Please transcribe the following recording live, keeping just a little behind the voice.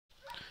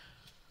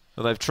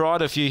Well, they've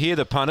tried a few here,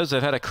 the punters.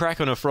 They've had a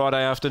crack on a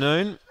Friday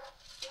afternoon.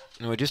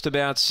 And we're just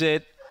about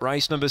set.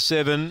 Race number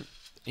 7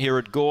 here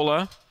at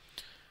Gawler.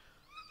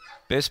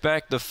 Best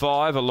back the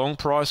 5, a long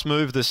price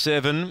move the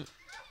 7.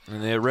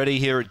 And they're ready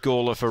here at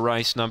Gawler for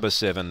race number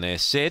 7. They're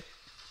set.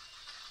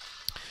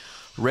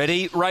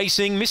 Ready,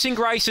 racing. Missing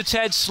Grace a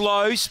tad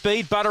slow.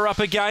 Speed, Butter up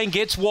again.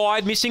 Gets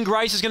wide. Missing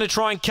Grace is going to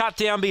try and cut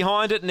down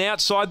behind it. And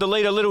outside the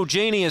leader, Little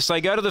Genius.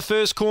 They go to the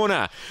first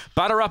corner.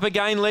 Butter up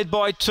again, led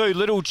by 2.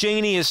 Little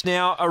Genius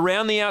now.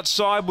 Around the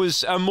outside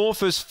was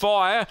Amorphous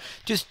Fire.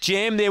 Just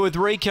jammed there with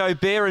Rico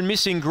Bear and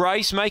Missing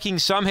Grace. Making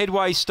some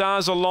headway.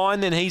 Stars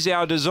Align. Then He's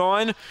Our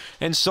Design.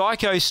 And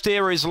Psycho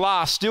Stare is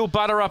last. Still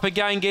Butter up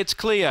again gets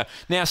clear.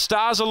 Now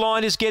Stars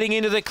Align is getting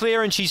into the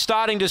clear and she's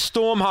starting to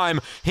storm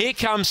home. Here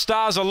comes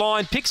Stars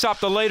Align. Picks up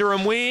the leader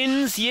and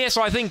wins. Yes,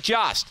 I think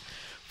just.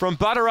 From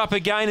Butter up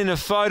again in a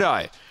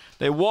photo.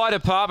 They're wide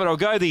apart, but I'll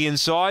go the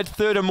inside.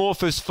 Third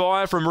Amorphous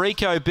Fire from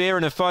Rico Bear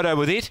in a photo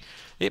with it.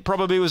 It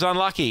probably was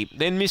unlucky.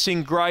 Then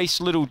Missing Grace,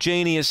 Little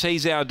Genius,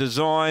 He's Our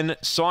Design,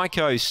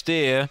 Psycho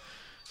Stare,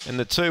 and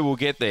the 2 will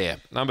get there.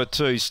 Number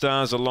 2,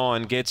 Stars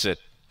Align, gets it.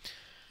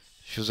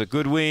 She was a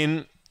good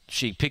win.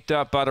 She picked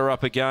up Butter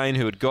up again,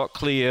 who had got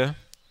clear.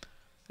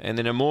 And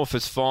then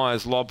Amorphous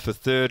Fire's lob for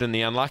 3rd, and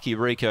the unlucky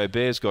Rico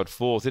Bear's got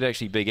 4th. It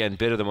actually began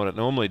better than what it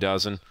normally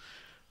does and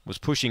was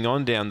pushing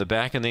on down the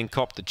back and then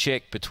copped the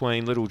check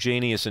between Little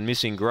Genius and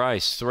Missing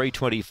Grace.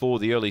 3:24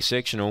 the early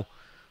sectional.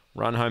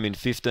 Run home in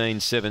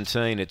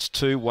 15:17. It's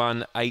 2,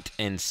 1, 8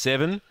 and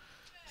 7.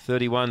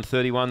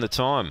 31:31 the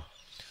time.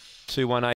 2, 1, 8.